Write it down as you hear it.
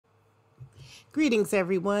Greetings,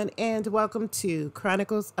 everyone, and welcome to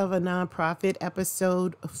Chronicles of a Nonprofit,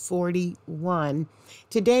 episode 41.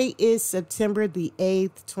 Today is September the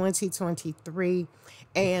 8th, 2023,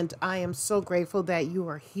 and I am so grateful that you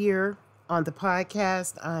are here on the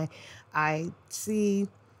podcast. I see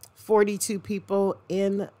 42 people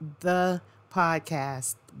in the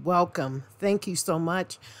podcast. Welcome. Thank you so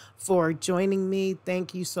much for joining me.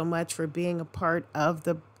 Thank you so much for being a part of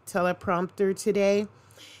the teleprompter today.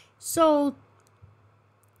 So,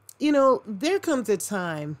 there comes a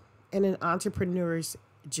time in an entrepreneur's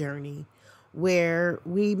journey where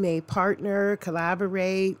we may partner,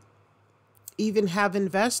 collaborate, even have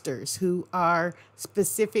investors who are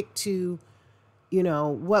specific to,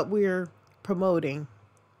 what we're promoting.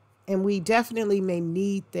 And we definitely may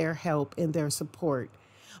need their help and their support.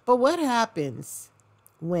 But what happens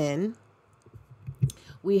when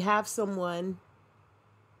we have someone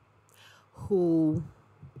who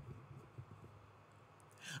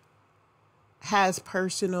has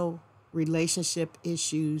personal relationship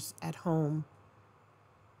issues at home,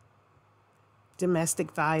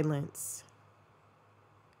 domestic violence,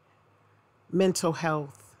 mental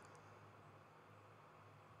health?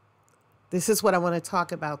 This is what I want to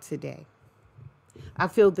talk about today. I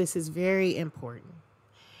feel this is very important.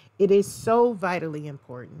 It is so vitally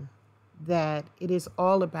important that it is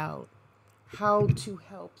all about how to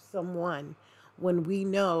help someone when we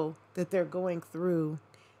know that they're going through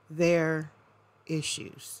their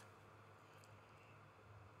issues.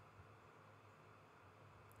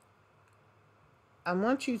 I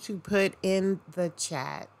want you to put in the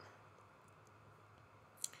chat,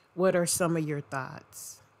 what are some of your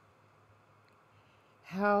thoughts?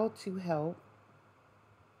 How to help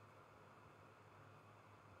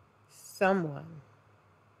someone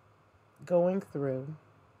going through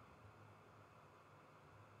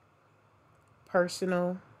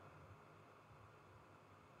personal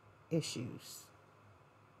issues.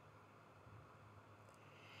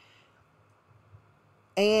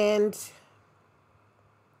 And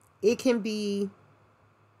it can be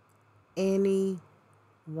anyone.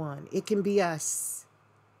 It can be us.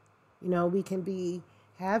 We can be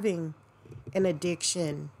having an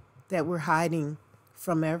addiction that we're hiding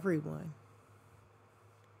from everyone.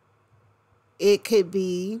 It could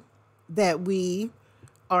be that we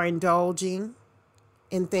are indulging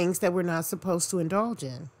in things that we're not supposed to indulge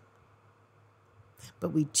in. But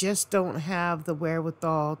we just don't have the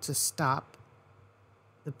wherewithal to stop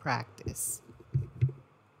the practice.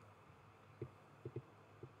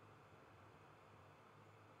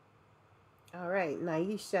 All right,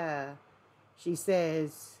 Naisha, she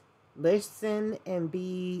says, listen and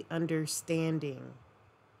be understanding.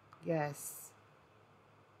 Yes.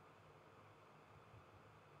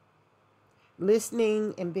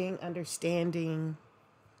 Listening and being understanding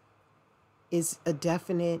is a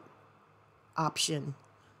definite option.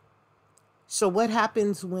 So what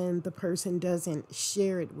happens when the person doesn't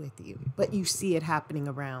share it with you, but you see it happening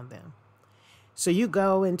around them? So you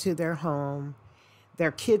go into their home,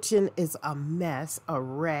 their kitchen is a mess, a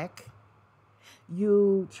wreck.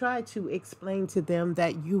 You try to explain to them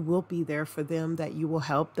that you will be there for them, that you will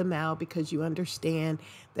help them out because you understand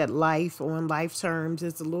that life on life terms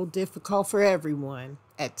is a little difficult for everyone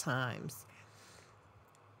at times.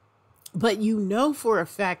 But you know for a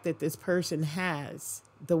fact that this person has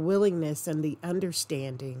the willingness and the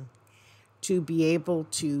understanding to be able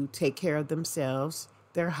to take care of themselves,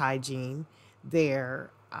 their hygiene,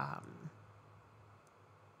 their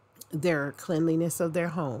cleanliness of their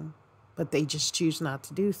home, but they just choose not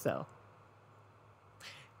to do so.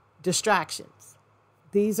 Distractions.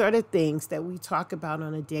 These are the things that we talk about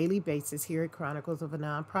on a daily basis here at Chronicles of a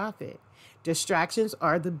Nonprofit. Distractions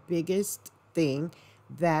are the biggest thing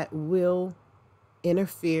that will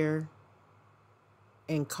interfere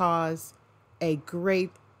and cause a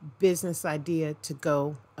great business idea to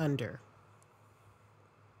go under.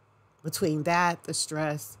 Between that, the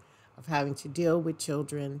stress of having to deal with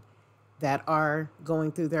children that are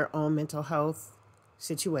going through their own mental health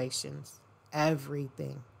situations,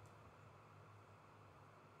 everything.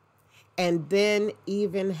 And then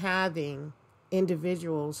even having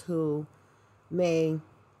individuals who may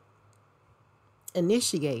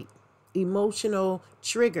initiate emotional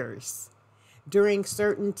triggers during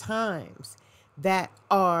certain times that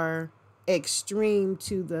are extreme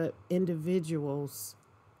to the individual's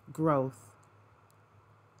growth,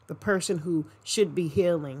 the person who should be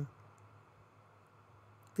healing.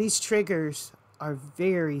 These triggers are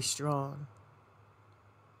very strong.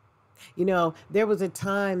 There was a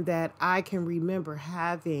time that I can remember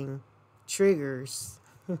having triggers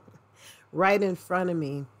right in front of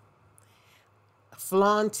me,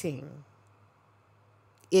 flaunting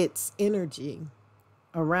its energy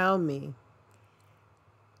around me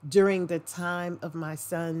during the time of my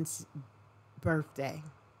son's birthday.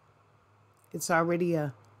 It's already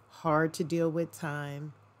a hard to deal with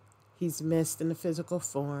time. He's missed in the physical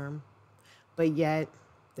form, but yet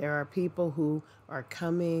there are people who are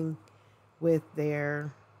coming with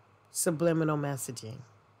their subliminal messaging.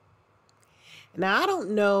 Now, I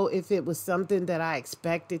don't know if it was something that I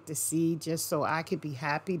expected to see just so I could be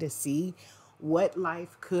happy to see what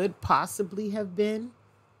life could possibly have been.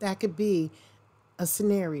 That could be a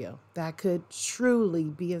scenario. That could truly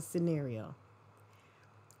be a scenario.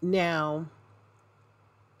 Now,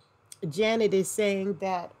 Janet is saying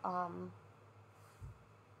that, let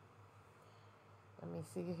me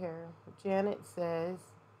see here. Janet says,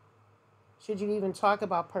 should you even talk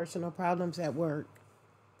about personal problems at work?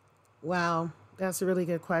 Wow, that's a really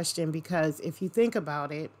good question, because if you think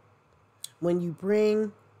about it, when you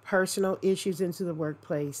bring personal issues into the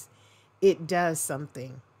workplace, it does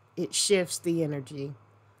something. It shifts the energy.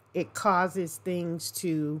 It causes things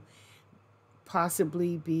to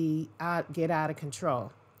possibly get out of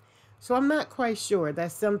control. So I'm not quite sure.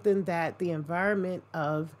 That's something that the environment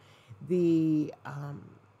of the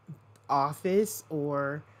office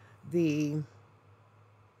or the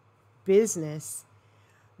business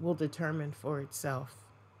will determine for itself.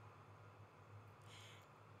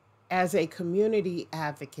 As a community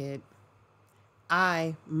advocate,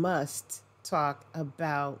 I must talk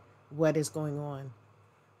about what is going on,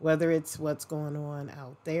 whether it's what's going on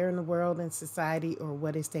out there in the world and society or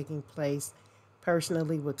what is taking place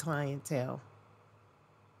personally with clientele,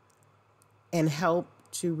 and help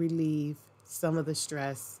to relieve some of the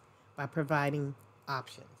stress by providing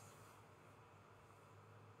options.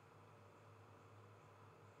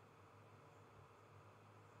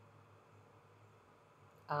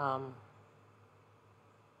 Um,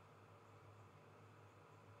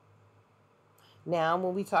 Now,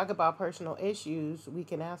 when we talk about personal issues, we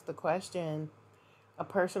can ask the question, a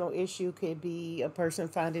personal issue could be a person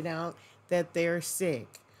finding out that they're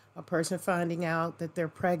sick, a person finding out that they're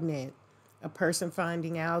pregnant, a person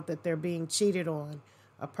finding out that they're being cheated on,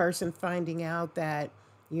 a person finding out that,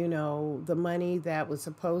 the money that was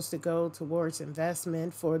supposed to go towards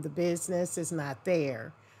investment for the business is not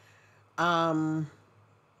there. Um,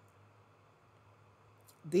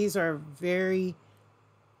 these are very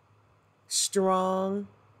strong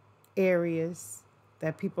areas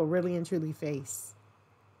that people really and truly face.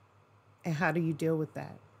 And how do you deal with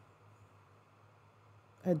that?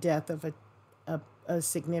 A death of a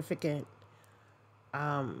significant,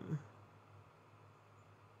 um,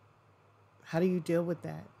 how do you deal with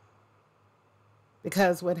that?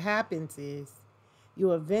 Because what happens is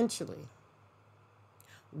you eventually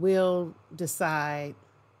will decide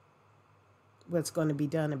what's going to be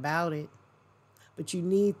done about it, but you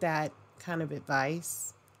need that kind of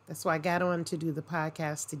advice. That's why I got on to do the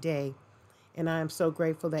podcast today. And I am so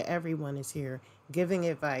grateful that everyone is here giving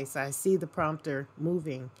advice. I see the prompter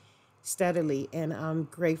moving steadily, and I'm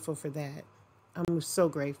grateful for that. I'm so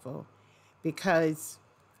grateful, because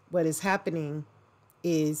what is happening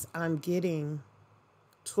is I'm getting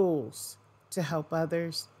tools to help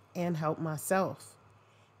others and help myself.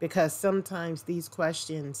 Because sometimes these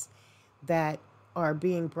questions that are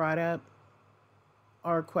being brought up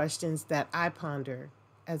are questions that I ponder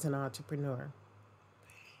as an entrepreneur.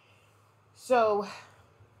 So,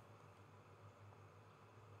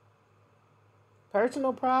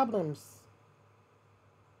 personal problems,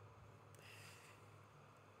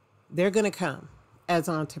 they're going to come as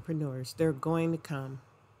entrepreneurs. They're going to come.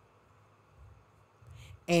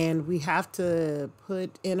 And we have to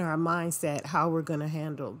put in our mindset how we're going to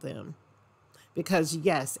handle them. Because,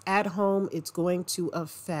 yes, at home, it's going to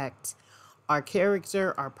affect our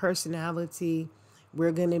character, our personality.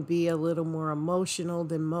 We're going to be a little more emotional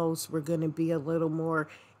than most. We're going to be a little more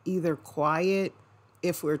either quiet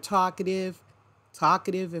if we're talkative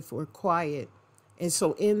if we're quiet. And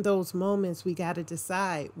so in those moments, we got to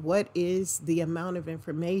decide what is the amount of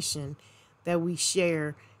information that we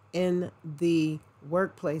share in the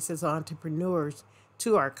workplace as entrepreneurs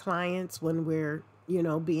to our clients when we're,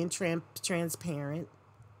 being transparent.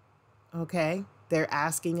 Okay. They're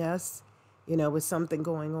asking us, with something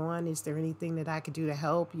going on, is there anything that I could do to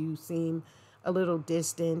help? You seem a little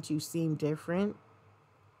distant. You seem different.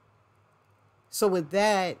 So with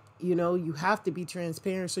that, you have to be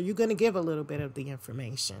transparent. So you're going to give a little bit of the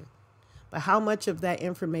information. But how much of that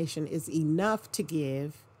information is enough to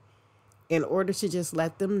give in order to just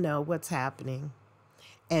let them know what's happening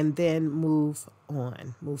and then move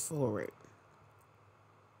on, move forward?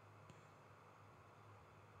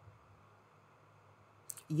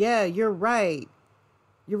 Yeah, you're right.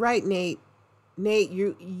 You're right, Nate. Nate,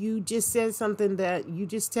 you just said something that you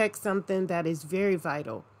just text something that is very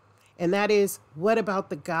vital. And that is, what about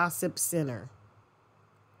the gossip center?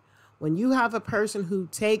 When you have a person who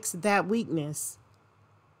takes that weakness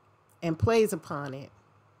and plays upon it,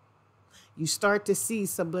 you start to see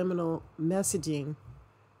subliminal messaging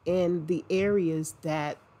in the areas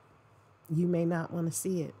that you may not want to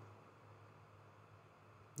see it.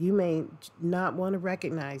 You may not want to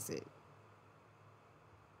recognize it.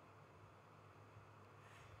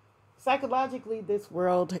 Psychologically, this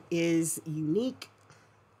world is unique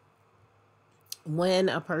when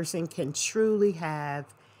a person can truly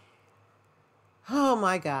have, oh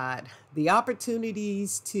my God, the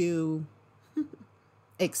opportunities to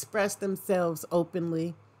express themselves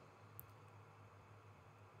openly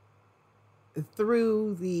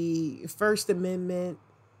through the First Amendment.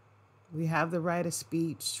 We have the right of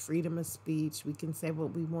speech, freedom of speech. We can say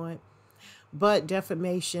what we want. But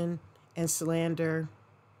defamation and slander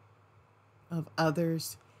of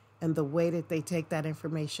others and the way that they take that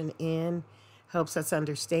information in helps us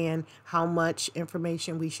understand how much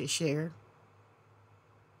information we should share.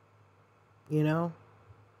 You know,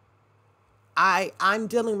 I'm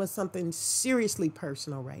dealing with something seriously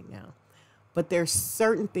personal right now, but there's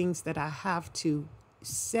certain things that I have to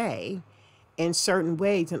say in certain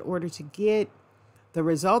ways in order to get the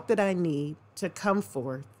result that I need to come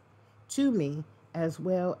forth to me, as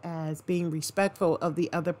well as being respectful of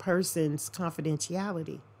the other person's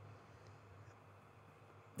confidentiality.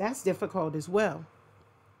 That's difficult as well,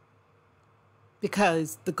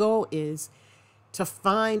 because the goal is to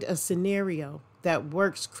find a scenario that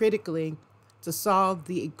works critically to solve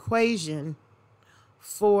the equation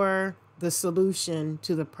for the solution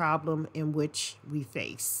to the problem in which we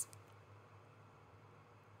face.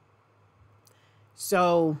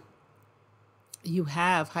 So you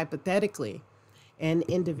have, hypothetically, an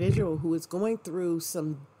individual who is going through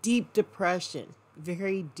some deep depression,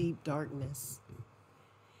 very deep darkness,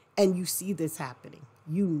 and you see this happening.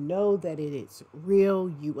 You know that it is real.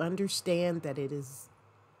 You understand that it is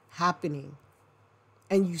happening,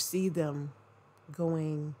 and you see them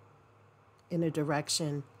going in a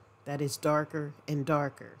direction that is darker and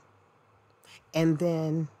darker. And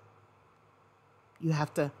then you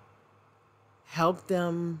have to help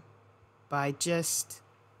them by just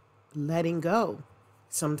letting go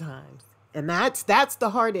sometimes. And that's the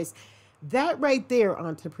hardest. That right there,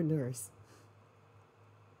 entrepreneurs.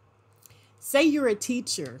 Say you're a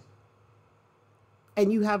teacher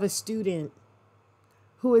and you have a student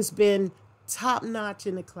who has been top-notch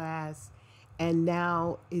in the class and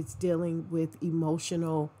now is dealing with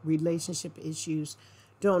emotional relationship issues,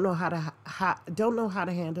 don't know how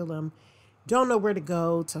to handle them, don't know where to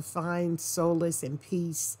go to find solace and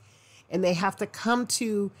peace, and they have to come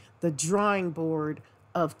to the drawing board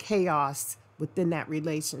of chaos within that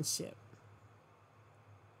relationship.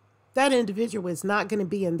 That individual is not going to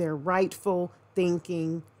be in their rightful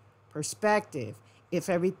thinking perspective if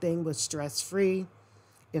everything was stress-free,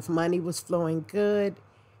 if money was flowing good,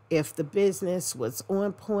 if the business was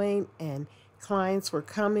on point and clients were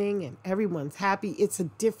coming and everyone's happy. It's a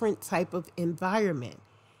different type of environment.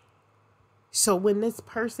 So when this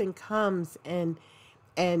person comes and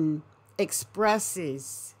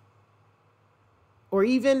expresses, or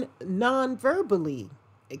even non-verbally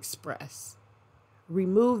express,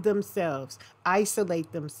 remove themselves,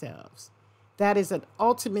 isolate themselves, that is an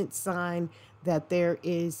ultimate sign that there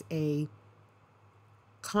is a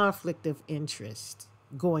conflict of interest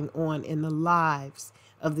going on in the lives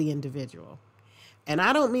of the individual. And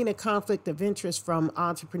I don't mean a conflict of interest from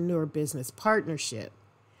entrepreneur business partnership.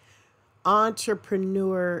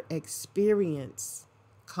 Entrepreneur experience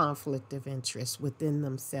conflict of interest within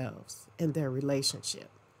themselves in their relationship.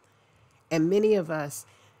 And many of us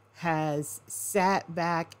has sat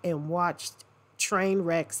back and watched train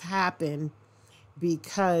wrecks happen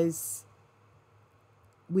because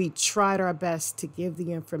we tried our best to give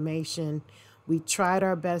the information. We tried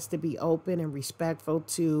our best to be open and respectful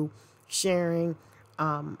to sharing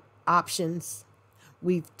options.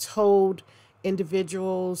 We've told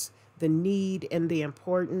individuals the need and the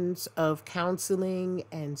importance of counseling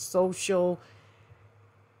and social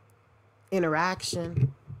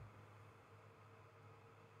interaction.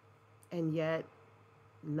 And yet,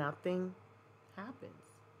 nothing happens.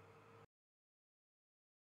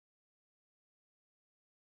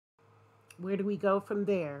 Where do we go from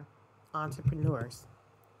there, entrepreneurs?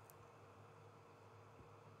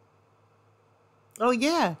 Oh,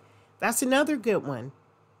 yeah, that's another good one,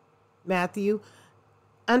 Matthew.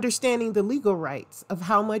 Understanding the legal rights of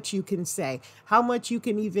how much you can say, how much you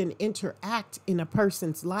can even interact in a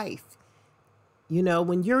person's life. You know,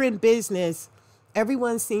 when you're in business,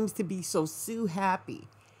 everyone seems to be so happy.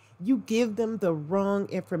 You give them the wrong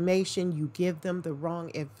information, you give them the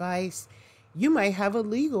wrong advice, you might have a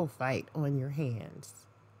legal fight on your hands.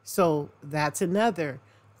 So that's another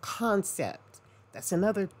concept. That's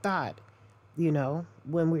another thought, when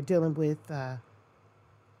we're dealing with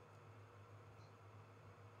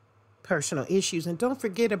personal issues. And don't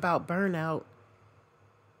forget about burnout.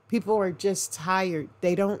 People are just tired.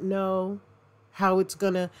 They don't know how it's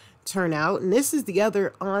going to turn out. And this is the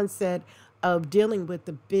other onset of dealing with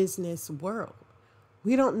the business world.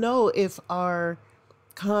 We don't know if our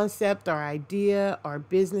concept, our idea, our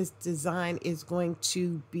business design is going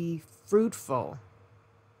to be fruitful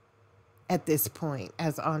at this point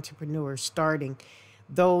as entrepreneurs starting.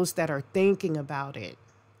 Those that are thinking about it,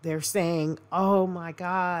 they're saying, oh my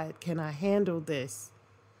God, can I handle this?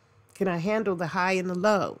 Can I handle the high and the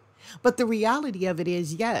low? But the reality of it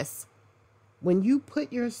is, yes, when you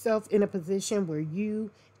put yourself in a position where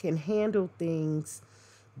you can handle things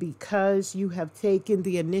because you have taken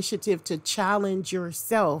the initiative to challenge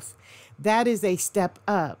yourself, that is a step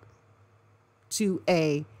up to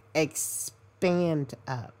a expand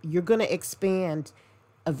up. You're going to expand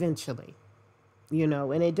eventually,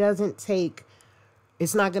 and it doesn't take,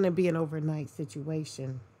 it's not going to be an overnight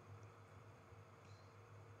situation.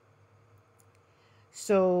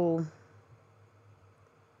 So,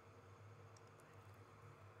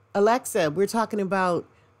 Alexa, we're talking about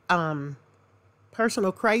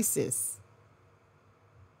personal crisis.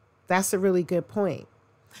 That's a really good point.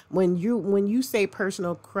 When you say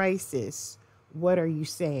personal crisis, what are you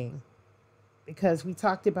saying? Because we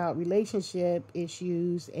talked about relationship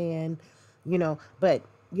issues and, but,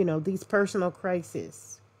 these personal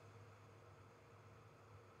crises.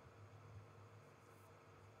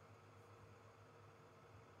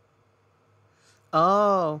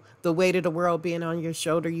 Oh, the weight of the world being on your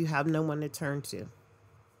shoulder, you have no one to turn to.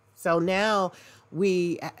 So now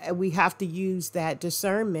we have to use that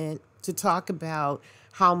discernment to talk about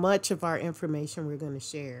how much of our information we're going to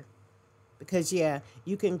share. Because yeah,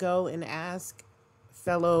 you can go and ask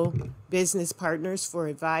fellow business partners for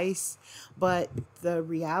advice, but the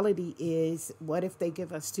reality is, what if they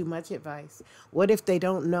give us too much advice? What if they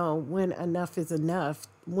don't know when enough is enough,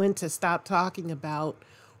 when to stop talking about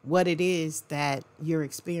what it is that you're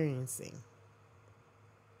experiencing?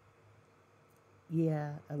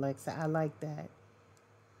 Yeah, Alexa, I like that.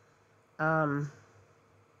 Um,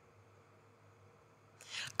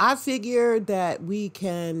 I figured that we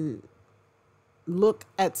can look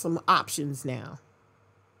at some options now.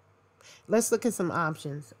 Let's look at some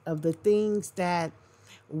options of the things that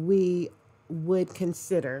we would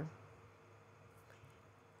consider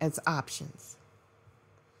as options.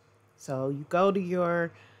 So you go to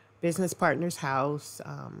your business partner's house.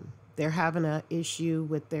 They're having an issue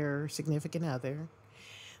with their significant other.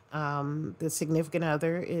 The significant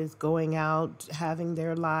other is going out, having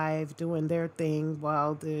their life, doing their thing,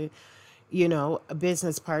 while a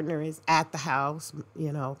business partner is at the house,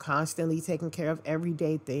 constantly taking care of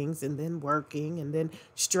everyday things and then working and then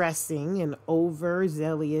stressing and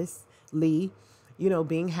overzealously,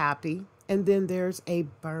 being happy. And then there's a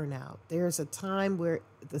burnout. There's a time where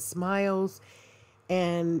the smiles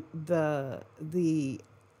and the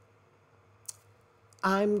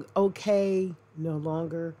I'm okay no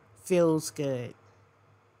longer feels good.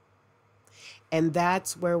 And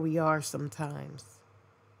that's where we are sometimes.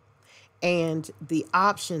 And the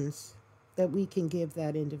options that we can give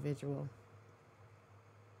that individual.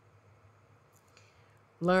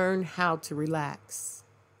 Learn how to relax.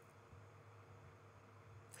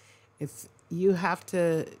 If you have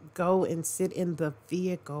to go and sit in the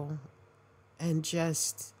vehicle and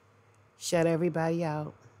just shut everybody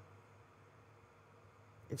out.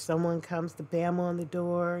 If someone comes to bam on the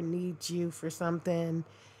door, needs you for something,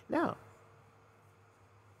 no.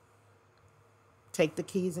 Take the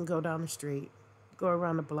keys and go down the street. Go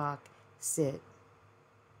around the block, sit,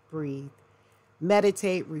 breathe,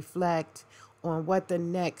 meditate, reflect on what the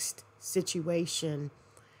next situation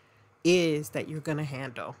is that you're going to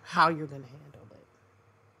handle, how you're going to handle it.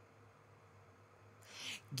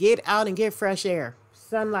 Get out and get fresh air.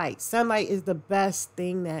 Sunlight. Sunlight is the best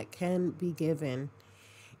thing that can be given.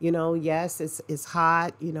 Yes, it's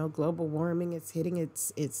hot, global warming, it's hitting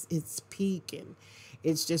its peak, and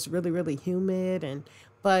it's just really, really humid,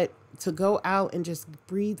 but to go out and just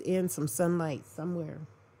breathe in some sunlight somewhere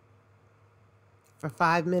for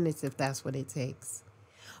 5 minutes, if that's what it takes,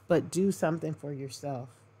 but do something for yourself.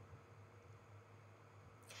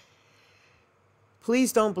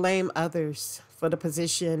 Please don't blame others for the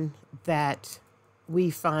position that we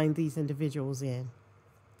find these individuals in.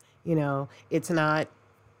 It's not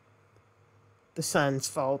the son's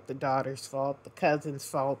fault, the daughter's fault, the cousin's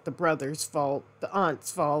fault, the brother's fault, the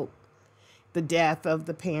aunt's fault, the death of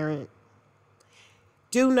the parent.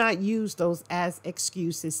 Do not use those as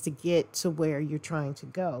excuses to get to where you're trying to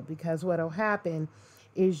go, because what will happen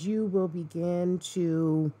is you will begin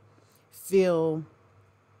to feel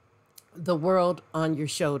the world on your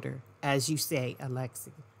shoulder, as you say,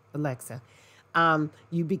 Alexa.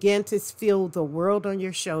 You begin to feel the world on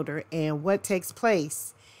your shoulder, and what takes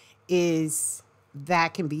place is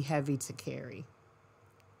that can be heavy to carry.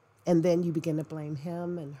 And then you begin to blame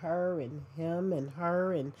him and her and him and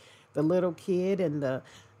her and the little kid and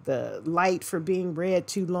the light for being red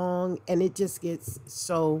too long, and it just gets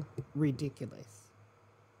so ridiculous.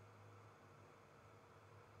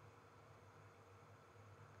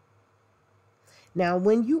 Now,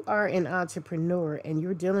 when you are an entrepreneur and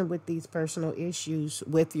you're dealing with these personal issues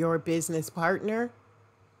with your business partner,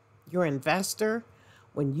 your investor,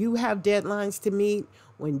 when you have deadlines to meet,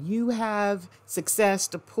 when you have success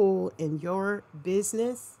to pull in your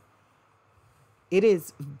business, it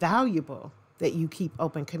is valuable that you keep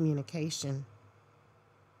open communication.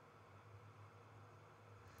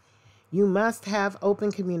 You must have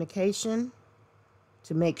open communication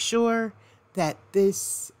to make sure that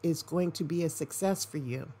this is going to be a success for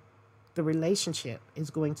you. The relationship is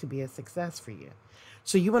going to be a success for you.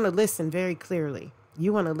 So you want to listen very clearly.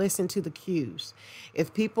 You want to listen to the cues.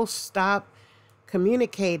 If people stop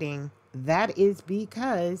communicating, that is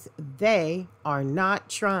because they are not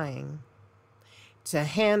trying to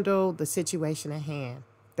handle the situation at hand.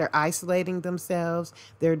 They're isolating themselves.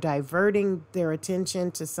 They're diverting their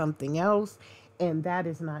attention to something else. And that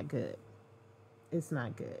is not good. It's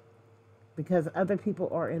not good, because other people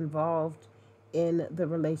are involved in the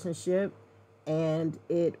relationship, and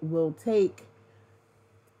it will take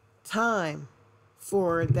time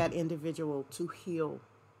for that individual to heal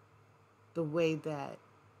the way that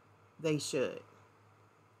they should,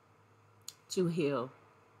 to heal,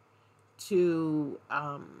 to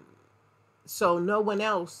so no one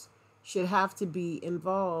else should have to be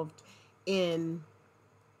involved in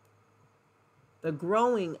the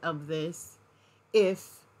growing of this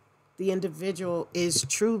if the individual is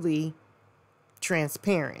truly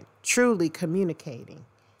transparent, truly communicating.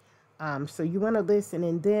 So you want to listen,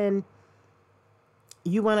 and then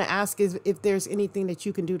you want to ask if there's anything that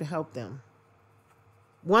you can do to help them.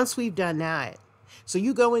 Once we've done that, so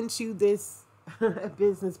you go into this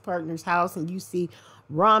business partner's house and you see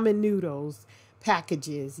ramen noodles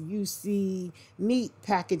packages, you see meat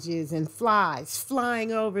packages and flies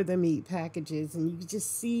flying over the meat packages, and you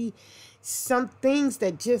just see some things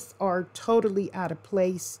that just are totally out of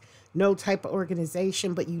place, no type of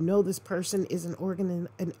organization, but you know this person is an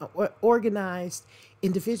organized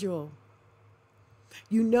individual.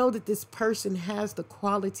 You know that this person has the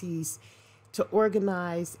qualities to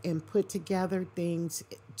organize and put together things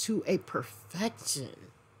to a perfection,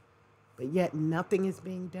 but yet nothing is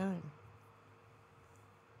being done.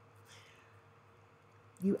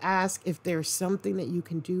 You ask if there's something that you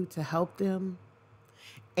can do to help them.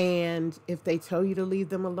 And if they tell you to leave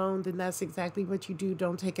them alone, then that's exactly what you do.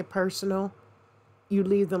 Don't take it personal. You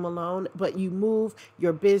leave them alone, but you move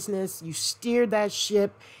your business, you steer that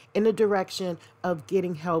ship in the direction of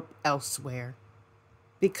getting help elsewhere.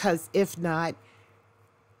 Because if not,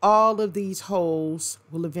 all of these holes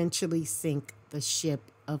will eventually sink the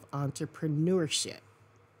ship of entrepreneurship.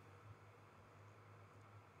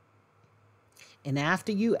 And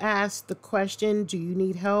after you ask the question, do you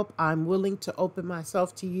need help? I'm willing to open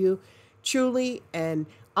myself to you truly and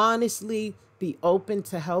honestly, be open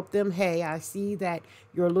to help them. Hey, I see that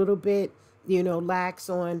you're a little bit, lax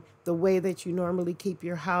on the way that you normally keep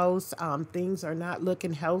your house. Things are not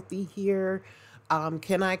looking healthy here.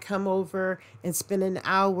 Can I come over and spend an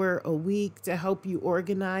hour a week to help you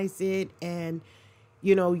organize it? And,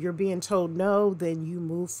 you're being told no, then you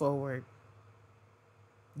move forward.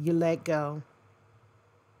 You let go.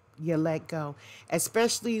 You let go.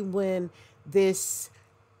 Especially when this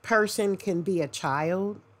person can be a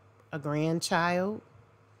child, a grandchild,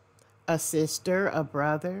 a sister, a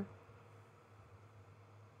brother.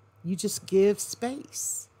 You just give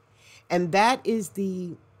space. And that is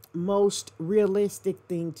the most realistic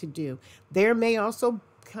thing to do. There may also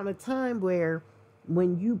come a time where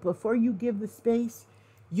before you give the space,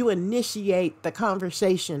 you initiate the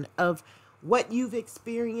conversation of what you've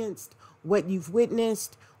experienced, what you've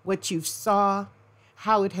witnessed, what you saw,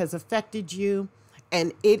 how it has affected you.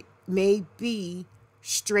 And it may be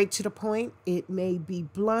straight to the point, it may be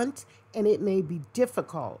blunt, and it may be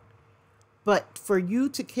difficult. But for you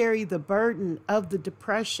to carry the burden of the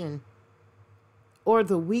depression or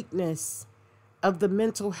the weakness of the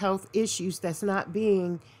mental health issues that's not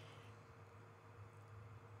being,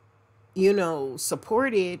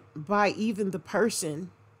 supported by even the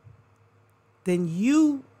person, then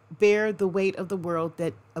you bear the weight of the world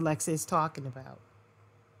that Alexa is talking about.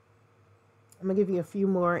 I'm going to give you a few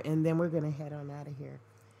more and then we're going to head on out of here.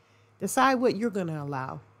 Decide what you're going to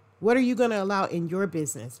allow. What are you going to allow in your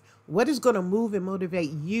business? What is going to move and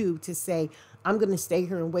motivate you to say, I'm going to stay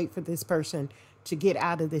here and wait for this person to get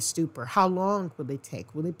out of this stupor? How long will it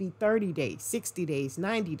take? Will it be 30 days, 60 days,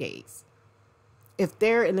 90 days? If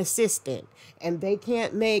they're an assistant and they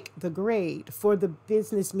can't make the grade for the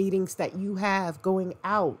business meetings that you have going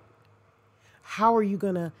out, how are you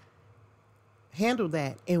going to handle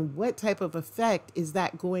that? And what type of effect is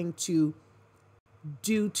that going to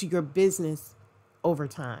do to your business over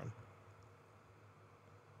time?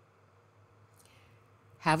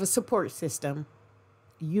 Have a support system.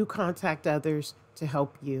 You contact others to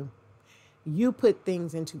help you. You put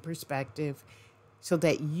things into perspective so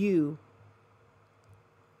that you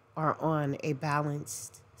are on a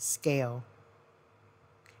balanced scale,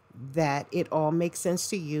 that it all makes sense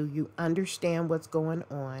to you. You understand what's going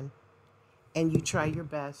on, and you try your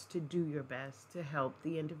best to do your best to help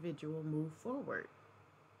the individual move forward.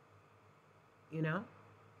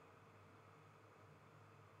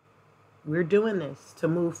 We're doing this to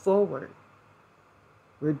move forward.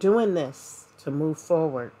 We're doing this to move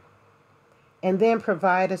forward. And then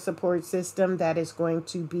provide a support system that is going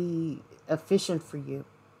to be efficient for you.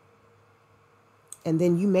 And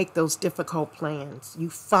then you make those difficult plans.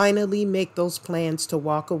 You finally make those plans to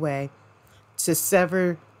walk away, to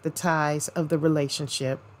sever the ties of the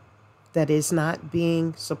relationship that is not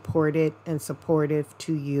being supported and supportive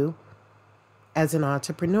to you as an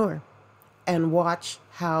entrepreneur. And watch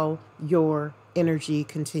how your energy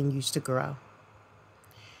continues to grow.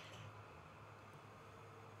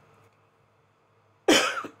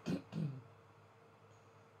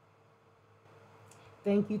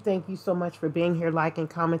 Thank you so much for being here, liking,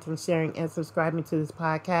 commenting, sharing, and subscribing to this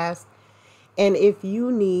podcast. And if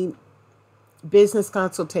you need business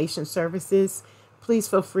consultation services, please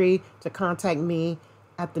feel free to contact me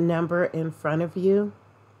at the number in front of you,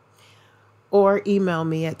 or email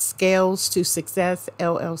me at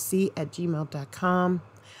scales2successllc@gmail.com.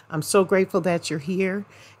 I'm so grateful that you're here.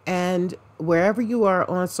 And wherever you are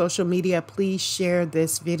on social media, please share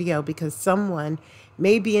this video because someone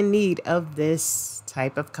may be in need of this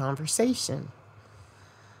type of conversation.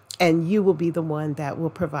 And you will be the one that will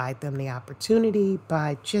provide them the opportunity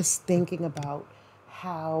by just thinking about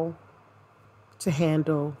how to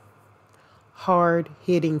handle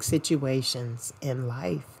hard-hitting situations in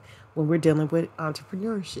life when we're dealing with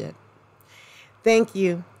entrepreneurship. Thank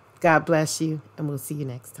you. God bless you. And we'll see you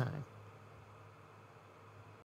next time.